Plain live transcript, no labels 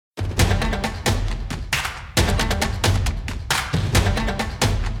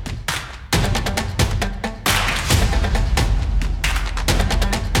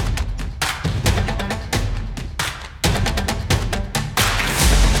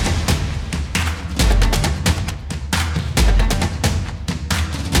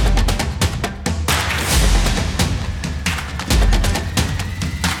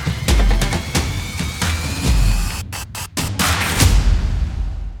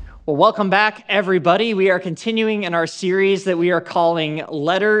Well, welcome back, everybody. We are continuing in our series that we are calling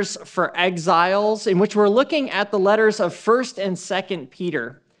Letters for Exiles, in which we're looking at the letters of 1st and 2nd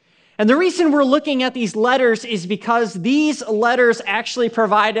Peter. And the reason we're looking at these letters is because these letters actually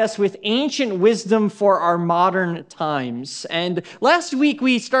provide us with ancient wisdom for our modern times. And last week,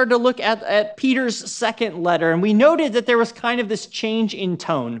 we started to look at Peter's second letter, and we noted that there was kind of this change in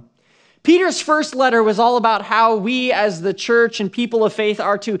tone. Peter's first letter was all about how we as the church and people of faith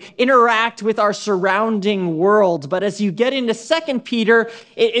are to interact with our surrounding world. But as you get into 2nd Peter,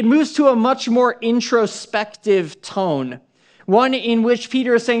 it moves to a much more introspective tone. One in which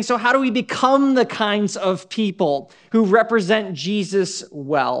Peter is saying, so how do we become the kinds of people who represent Jesus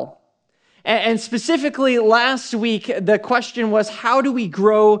well? And specifically last week, the question was, how do we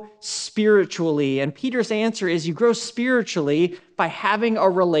grow spiritually? And Peter's answer is you grow spiritually by having a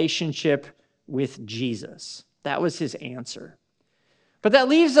relationship with Jesus. That was his answer. But that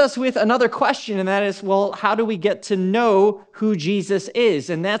leaves us with another question, and that is, well, how do we get to know who Jesus is?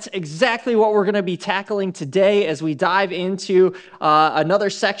 And that's exactly what we're going to be tackling today as we dive into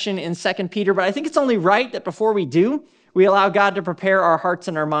another section in 2 Peter. But I think it's only right that before we do, we allow God to prepare our hearts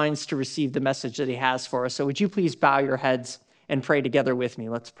and our minds to receive the message that he has for us. So would you please bow your heads and pray together with me?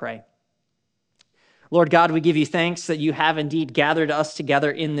 Let's pray. Lord God, we give you thanks that you have indeed gathered us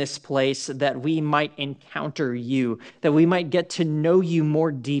together in this place that we might encounter you, that we might get to know you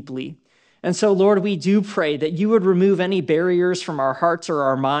more deeply. And so, Lord, we do pray that you would remove any barriers from our hearts or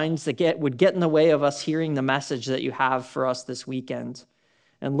our minds that would get in the way of us hearing the message that you have for us this weekend.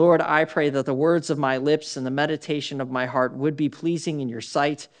 And Lord, I pray that the words of my lips and the meditation of my heart would be pleasing in your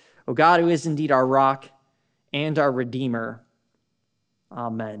sight, O God, who is indeed our rock and our Redeemer.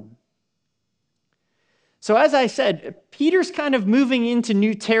 Amen. So as I said, Peter's kind of moving into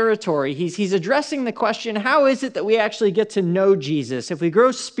new territory. He's addressing the question, how is it that we actually get to know Jesus? If we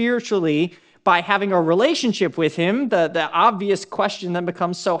grow spiritually by having a relationship with him, the obvious question then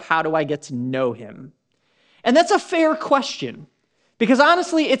becomes, so how do I get to know him? And that's a fair question. Because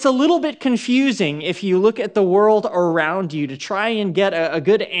honestly, it's a little bit confusing if you look at the world around you to try and get a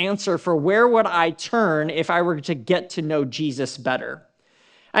good answer for where would I turn if I were to get to know Jesus better.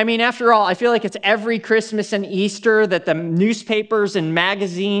 I mean, after all, I feel like it's every Christmas and Easter that the newspapers and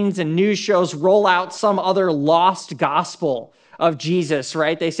magazines and news shows roll out some other lost gospel of Jesus,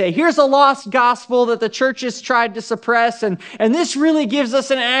 right? They say, here's a lost gospel that the churches tried to suppress, and this really gives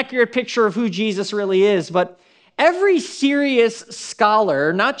us an accurate picture of who Jesus really is. But every serious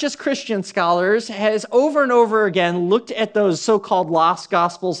scholar, not just Christian scholars, has over and over again looked at those so-called lost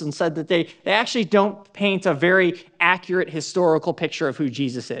gospels and said that they actually don't paint a very accurate historical picture of who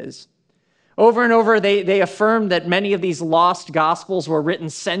Jesus is. Over and over, they affirm that many of these lost gospels were written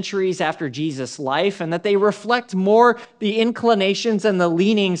centuries after Jesus' life and that they reflect more the inclinations and the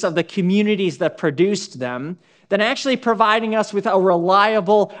leanings of the communities that produced them than actually providing us with a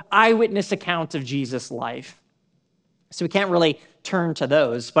reliable eyewitness account of Jesus' life. So we can't really turn to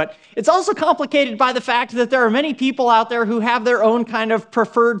those. But it's also complicated by the fact that there are many people out there who have their own kind of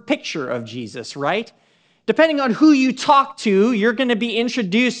preferred picture of Jesus, right? Depending on who you talk to, you're going to be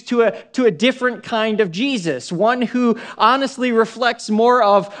introduced to a different kind of Jesus, one who honestly reflects more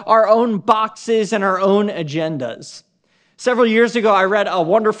of our own boxes and our own agendas. Several years ago, I read a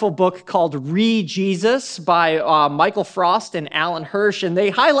wonderful book called Re-Jesus by Michael Frost and Alan Hirsch, and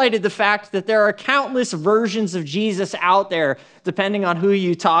they highlighted the fact that there are countless versions of Jesus out there, depending on who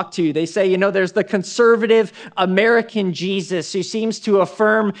you talk to. They say, there's the conservative American Jesus who seems to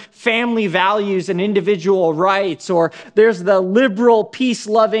affirm family values and individual rights, or there's the liberal,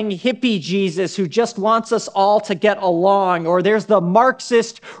 peace-loving hippie Jesus who just wants us all to get along, or there's the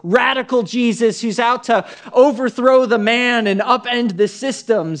Marxist radical Jesus who's out to overthrow the man and upend the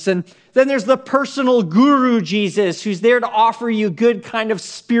systems. And then there's the personal guru Jesus who's there to offer you good kind of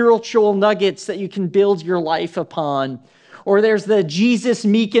spiritual nuggets that you can build your life upon. Or there's the Jesus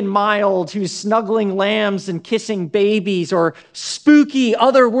meek and mild who's snuggling lambs and kissing babies, or spooky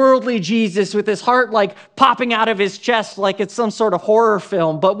otherworldly Jesus with his heart like popping out of his chest like it's some sort of horror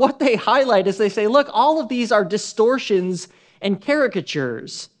film. But what they highlight is they say, look, all of these are distortions and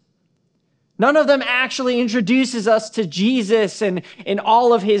caricatures. None of them actually introduces us to Jesus and in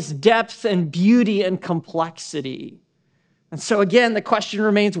all of his depth and beauty and complexity. And so again, the question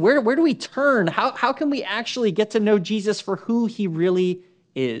remains, where do we turn? How can we actually get to know Jesus for who he really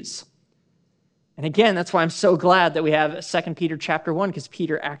is? And again, that's why I'm so glad that we have 2 Peter chapter 1, because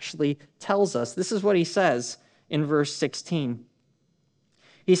Peter actually tells us. This is what he says in verse 16.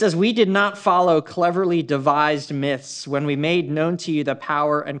 He says, we did not follow cleverly devised myths when we made known to you the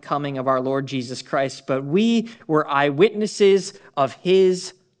power and coming of our Lord Jesus Christ, but we were eyewitnesses of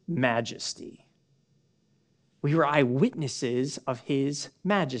his majesty. We were eyewitnesses of his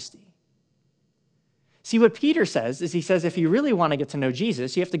majesty. See, what Peter says is he says, if you really want to get to know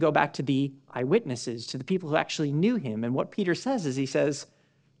Jesus, you have to go back to the eyewitnesses, to the people who actually knew him. And what Peter says is he says,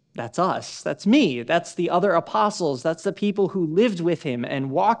 that's us. That's me. That's the other apostles. That's the people who lived with him and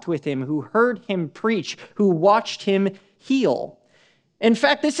walked with him, who heard him preach, who watched him heal. In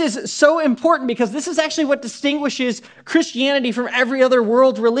fact, this is so important because this is actually what distinguishes Christianity from every other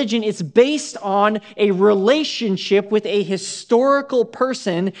world religion. It's based on a relationship with a historical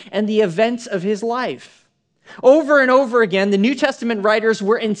person and the events of his life. Over and over again, the New Testament writers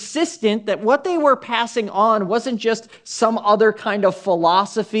were insistent that what they were passing on wasn't just some other kind of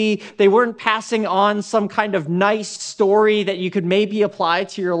philosophy. They weren't passing on some kind of nice story that you could maybe apply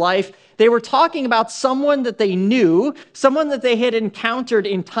to your life. They were talking about someone that they knew, someone that they had encountered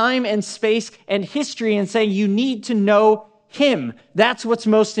in time and space and history, and saying, you need to know him. That's what's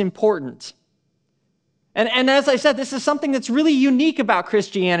most important. And as I said, this is something that's really unique about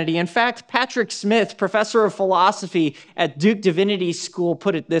Christianity. In fact, Patrick Smith, professor of philosophy at Duke Divinity School,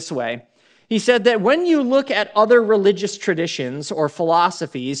 put it this way. He said that when you look at other religious traditions or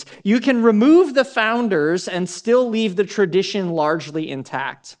philosophies, you can remove the founders and still leave the tradition largely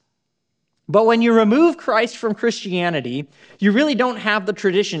intact. But when you remove Christ from Christianity, you really don't have the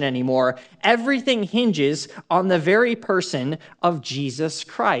tradition anymore. Everything hinges on the very person of Jesus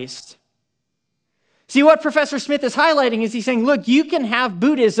Christ. See, what Professor Smith is highlighting is he's saying, look, you can have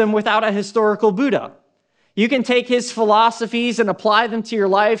Buddhism without a historical Buddha. You can take his philosophies and apply them to your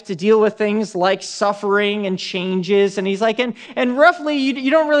life to deal with things like suffering and changes. And he's like, and roughly, you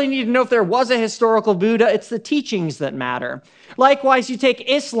don't really need to know if there was a historical Buddha. It's the teachings that matter. Likewise, you take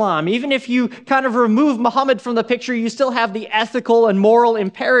Islam. Even if you kind of remove Muhammad from the picture, you still have the ethical and moral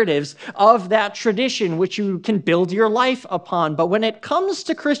imperatives of that tradition, which you can build your life upon. But when it comes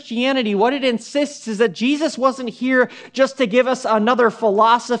to Christianity, what it insists is that Jesus wasn't here just to give us another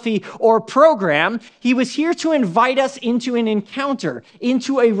philosophy or program. He was here to invite us into an encounter,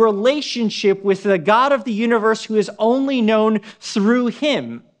 into a relationship with the God of the universe who is only known through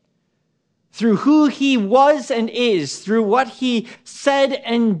him, through who he was and is, through what he said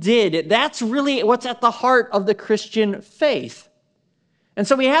and did. That's really what's at the heart of the Christian faith. And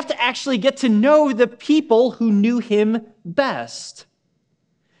so we have to actually get to know the people who knew him best.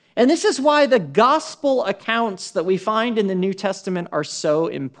 And this is why the gospel accounts that we find in the New Testament are so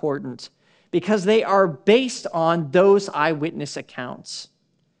important, because they are based on those eyewitness accounts.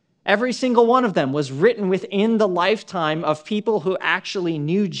 Every single one of them was written within the lifetime of people who actually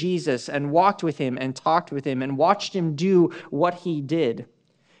knew Jesus and walked with him and talked with him and watched him do what he did.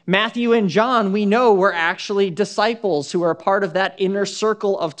 Matthew and John, we know, were actually disciples who were part of that inner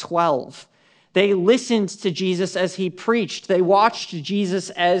circle of 12. They listened to Jesus as he preached. They watched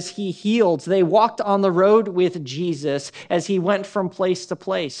Jesus as he healed. They walked on the road with Jesus as he went from place to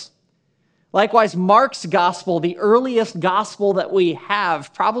place. Likewise, Mark's gospel, the earliest gospel that we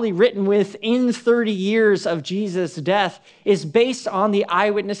have, probably written within 30 years of Jesus' death, is based on the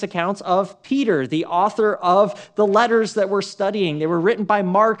eyewitness accounts of Peter, the author of the letters that we're studying. They were written by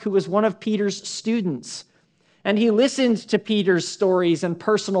Mark, who was one of Peter's students. And he listened to Peter's stories and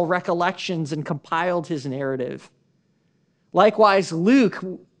personal recollections and compiled his narrative. Likewise, Luke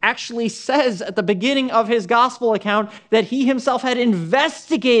actually says at the beginning of his gospel account that he himself had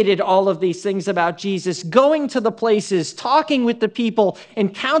investigated all of these things about Jesus, going to the places, talking with the people,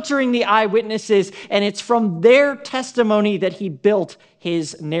 encountering the eyewitnesses, and it's from their testimony that he built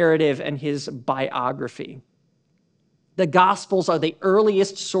his narrative and his biography. The Gospels are the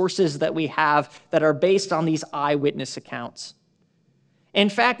earliest sources that we have that are based on these eyewitness accounts. In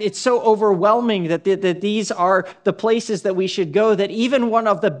fact, it's so overwhelming that these are the places that we should go that even one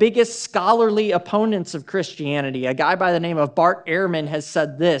of the biggest scholarly opponents of Christianity, a guy by the name of Bart Ehrman, has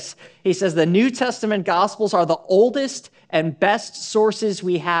said this. He says, the New Testament Gospels are the oldest and best sources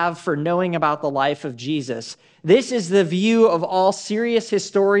we have for knowing about the life of Jesus. This is the view of all serious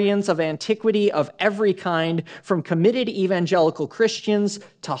historians of antiquity of every kind, from committed evangelical Christians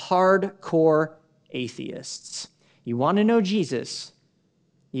to hardcore atheists. You want to know Jesus?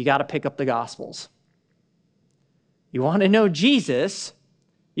 You got to pick up the Gospels. You want to know Jesus?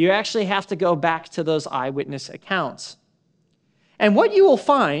 You actually have to go back to those eyewitness accounts. And what you will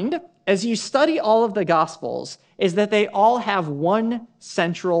find as you study all of the Gospels is that they all have one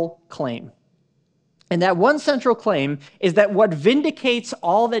central claim. And that one central claim is that what vindicates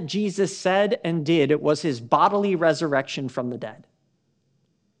all that Jesus said and did was his bodily resurrection from the dead.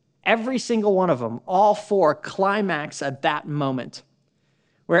 Every single one of them, all four, climax at that moment,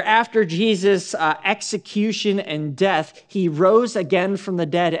 where after Jesus' execution and death, he rose again from the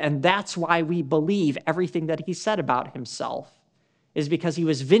dead, and that's why we believe everything that he said about himself, is because he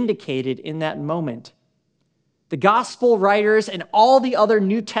was vindicated in that moment. The gospel writers and all the other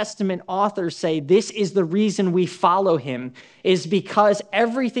New Testament authors say this is the reason we follow him, is because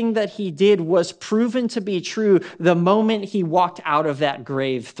everything that he did was proven to be true the moment he walked out of that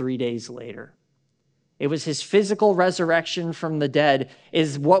grave 3 days later. It was his physical resurrection from the dead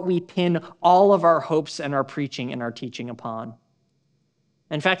is what we pin all of our hopes and our preaching and our teaching upon.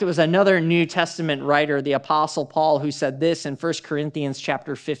 In fact, it was another New Testament writer, the Apostle Paul, who said this in 1 Corinthians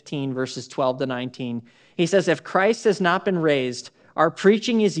chapter 15, verses 12 to 19. He says, "If Christ has not been raised, our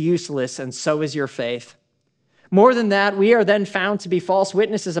preaching is useless, and so is your faith. More than that, we are then found to be false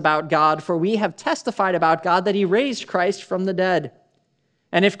witnesses about God, for we have testified about God that he raised Christ from the dead.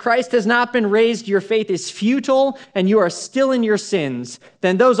 And if Christ has not been raised, your faith is futile, and you are still in your sins.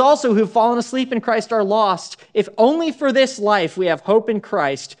 Then those also who've fallen asleep in Christ are lost. If only for this life we have hope in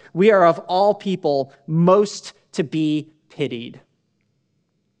Christ, we are of all people most to be pitied."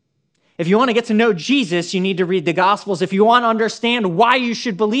 If you want to get to know Jesus, you need to read the Gospels. If you want to understand why you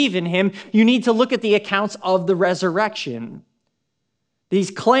should believe in him, you need to look at the accounts of the resurrection.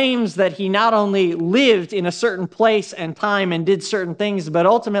 These claims that he not only lived in a certain place and time and did certain things, but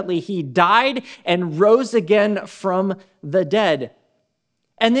ultimately he died and rose again from the dead.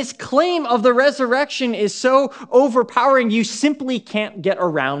 And this claim of the resurrection is so overpowering, you simply can't get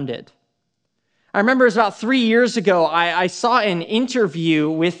around it. I remember it was about 3 years ago, I saw an interview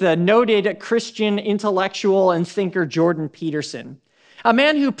with the noted Christian intellectual and thinker Jordan Peterson, a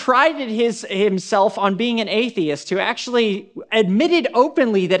man who prided himself on being an atheist, who actually admitted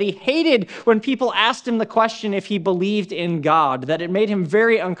openly that he hated when people asked him the question if he believed in God, that it made him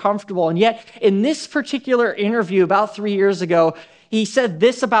very uncomfortable. And yet, in this particular interview about 3 years ago, he said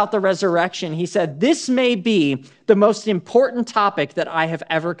this about the resurrection. He said, "This may be the most important topic that I have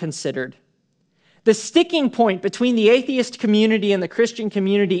ever considered. The sticking point between the atheist community and the Christian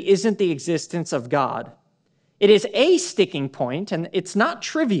community isn't the existence of God. It is a sticking point, and it's not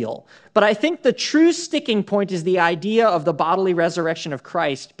trivial, but I think the true sticking point is the idea of the bodily resurrection of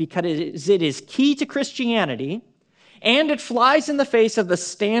Christ, because it is key to Christianity, and it flies in the face of the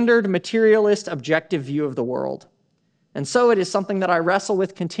standard materialist objective view of the world. And so it is something that I wrestle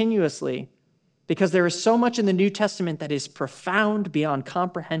with continuously, because there is so much in the New Testament that is profound beyond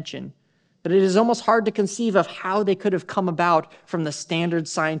comprehension, that it is almost hard to conceive of how they could have come about from the standard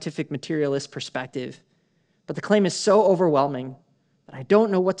scientific materialist perspective. But the claim is so overwhelming that I don't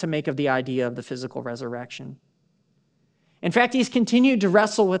know what to make of the idea of the physical resurrection." In fact, he's continued to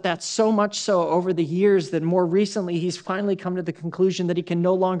wrestle with that so much so over the years that more recently he's finally come to the conclusion that he can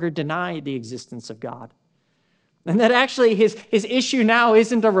no longer deny the existence of God. And that actually his issue now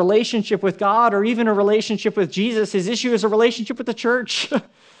isn't a relationship with God or even a relationship with Jesus. His issue is a relationship with the church.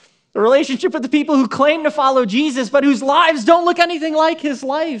 A relationship with the people who claim to follow Jesus, but whose lives don't look anything like his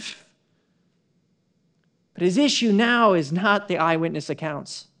life. But his issue now is not the eyewitness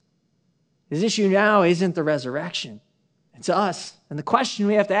accounts. His issue now isn't the resurrection. It's us. And the question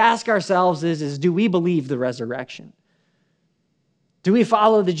we have to ask ourselves is do we believe the resurrection? Do we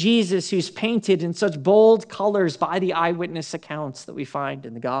follow the Jesus who's painted in such bold colors by the eyewitness accounts that we find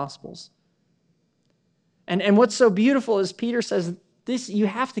in the Gospels? And what's so beautiful is Peter says, you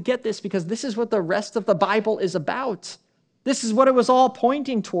have to get this because this is what the rest of the Bible is about. This is what it was all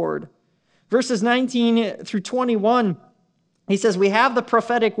pointing toward. Verses 19 through 21, he says, "We have the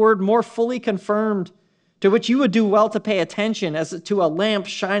prophetic word more fully confirmed, to which you would do well to pay attention as to a lamp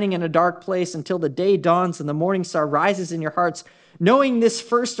shining in a dark place until the day dawns and the morning star rises in your hearts, knowing this,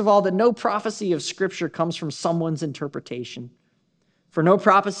 first of all, that no prophecy of Scripture comes from someone's interpretation. For no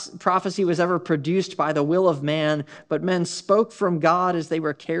prophecy was ever produced by the will of man, but men spoke from God as they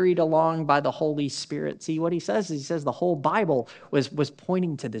were carried along by the Holy Spirit." See, what he says is the whole Bible was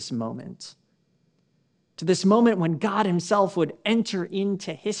pointing to this moment. To this moment when God himself would enter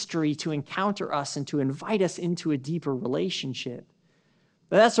into history to encounter us and to invite us into a deeper relationship.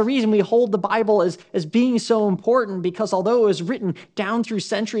 But that's the reason we hold the Bible as being so important, because although it was written down through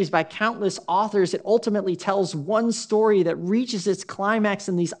centuries by countless authors, it ultimately tells one story that reaches its climax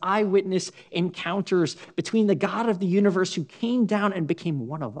in these eyewitness encounters between the God of the universe who came down and became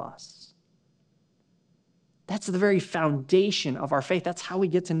one of us. That's the very foundation of our faith. That's how we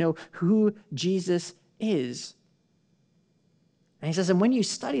get to know who Jesus is. And he says, and when you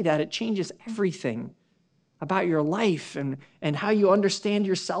study that, it changes everything about your life and how you understand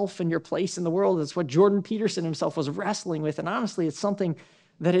yourself and your place in the world. It's what Jordan Peterson himself was wrestling with. And honestly, it's something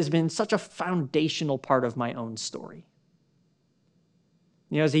that has been such a foundational part of my own story.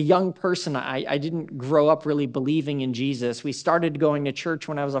 As a young person, I didn't grow up really believing in Jesus. We started going to church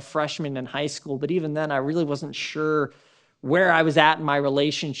when I was a freshman in high school, but even then I really wasn't sure where I was at in my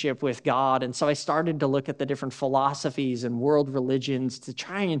relationship with God. And so I started to look at the different philosophies and world religions to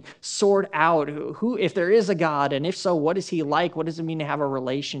try and sort out who, if there is a God, and if so, what is he like? What does it mean to have a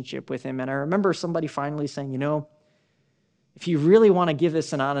relationship with him? And I remember somebody finally saying, if you really want to give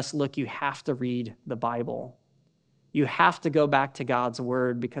this an honest look, you have to read the Bible. You have to go back to God's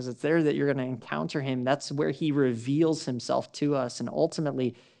word, because it's there that you're going to encounter him. That's where he reveals himself to us. And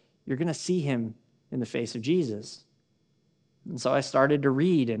ultimately, you're going to see him in the face of Jesus. And so I started to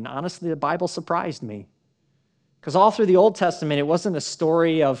read, and honestly, the Bible surprised me. Because all through the Old Testament, it wasn't a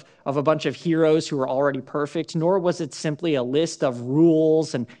story of a bunch of heroes who were already perfect, nor was it simply a list of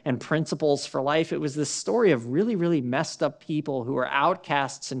rules and principles for life. It was this story of really, really messed up people who were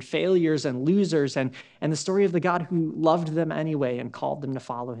outcasts and failures and losers, and the story of the God who loved them anyway and called them to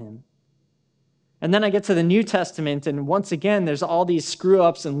follow him. And then I get to the New Testament, and once again, there's all these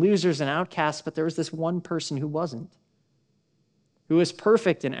screw-ups and losers and outcasts, but there was this one person who wasn't, who was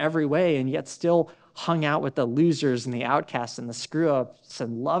perfect in every way, and yet still hung out with the losers and the outcasts and the screw-ups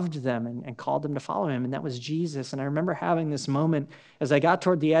and loved them and called them to follow him, and that was Jesus. And I remember having this moment as I got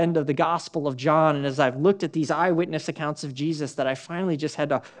toward the end of the Gospel of John, and as I've looked at these eyewitness accounts of Jesus, that I finally just had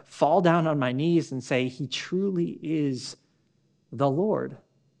to fall down on my knees and say, he truly is the Lord.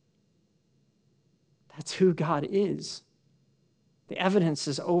 That's who God is. The evidence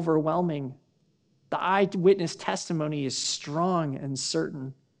is overwhelming. The eyewitness testimony is strong and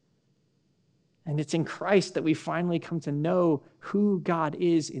certain. And it's in Christ that we finally come to know who God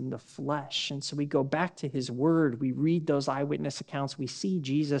is in the flesh. And so we go back to his word. We read those eyewitness accounts. We see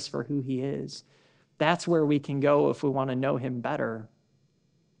Jesus for who he is. That's where we can go if we want to know him better.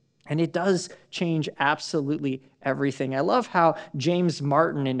 And it does change absolutely everything. I love how James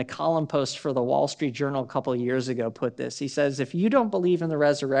Martin, in a column post for the Wall Street Journal a couple of years ago, put this. He says, if you don't believe in the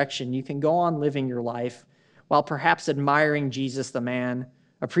resurrection, you can go on living your life while perhaps admiring Jesus the man,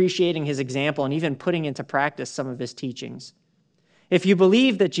 appreciating his example, and even putting into practice some of his teachings. If you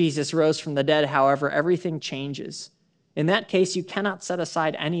believe that Jesus rose from the dead, however, everything changes. In that case, you cannot set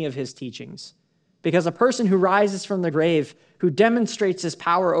aside any of his teachings, because a person who rises from the grave, who demonstrates his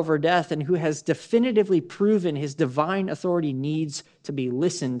power over death, and who has definitively proven his divine authority needs to be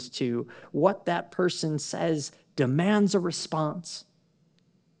listened to. What that person says demands a response.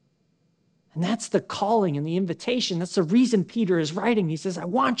 And that's the calling and the invitation. That's the reason Peter is writing. He says, I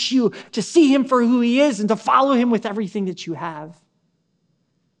want you to see him for who he is and to follow him with everything that you have.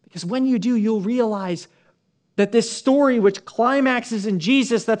 Because when you do, you'll realize that this story, which climaxes in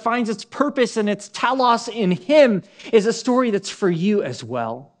Jesus, that finds its purpose and its telos in him, is a story that's for you as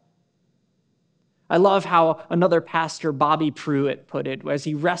well. I love how another pastor, Bobby Pruitt, put it. As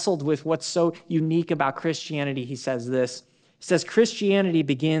he wrestled with what's so unique about Christianity, he says this. He says, Christianity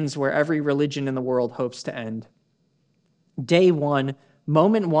begins where every religion in the world hopes to end. Day one,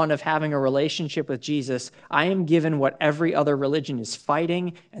 moment one of having a relationship with Jesus, I am given what every other religion is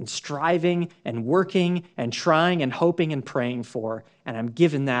fighting and striving and working and trying and hoping and praying for, and I'm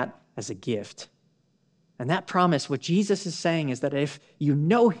given that as a gift. And that promise, what Jesus is saying, is that if you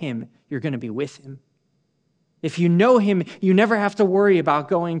know him, you're going to be with him. If you know him, you never have to worry about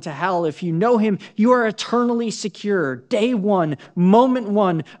going to hell. If you know him, you are eternally secure. Day one, moment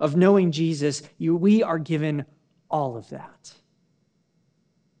one of knowing Jesus, we are given all of that.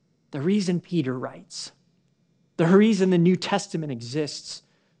 The reason Peter writes, the reason the New Testament exists,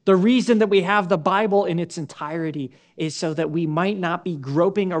 the reason that we have the Bible in its entirety is so that we might not be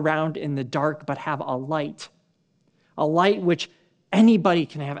groping around in the dark, but have a light which anybody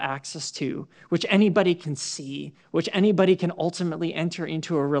can have access to, which anybody can see, which anybody can ultimately enter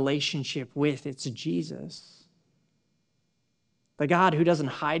into a relationship with. It's Jesus. The God who doesn't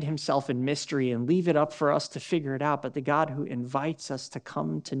hide himself in mystery and leave it up for us to figure it out, but the God who invites us to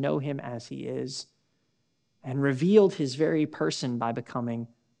come to know him as he is and revealed his very person by becoming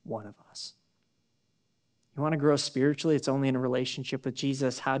one of us. You want to grow spiritually? It's only in a relationship with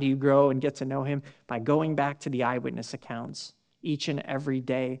Jesus. How do you grow and get to know him? By going back to the eyewitness accounts each and every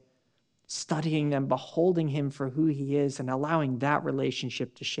day, studying them, beholding him for who he is, and allowing that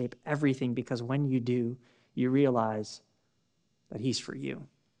relationship to shape everything, because when you do, you realize that he's for you,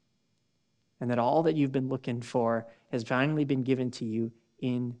 and that all that you've been looking for has finally been given to you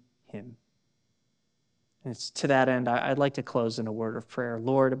in him. And it's to that end, I'd like to close in a word of prayer.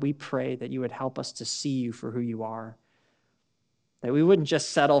 Lord, we pray that you would help us to see you for who you are, that we wouldn't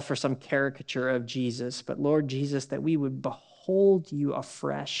just settle for some caricature of Jesus, but Lord Jesus, that we would behold you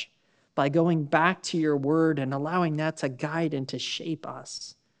afresh, by going back to your word and allowing that to guide and to shape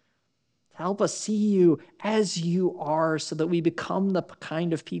us. Help us see you as you are so that we become the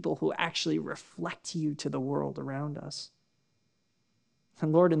kind of people who actually reflect you to the world around us.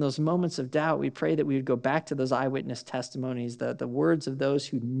 And Lord, in those moments of doubt, we pray that we would go back to those eyewitness testimonies, the words of those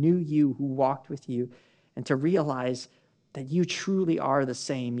who knew you, who walked with you, and to realize that you truly are the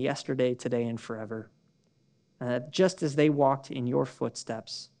same yesterday, today, and forever. And that just as they walked in your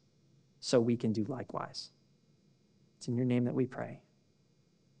footsteps, so we can do likewise. It's in your name that we pray.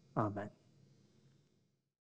 Amen.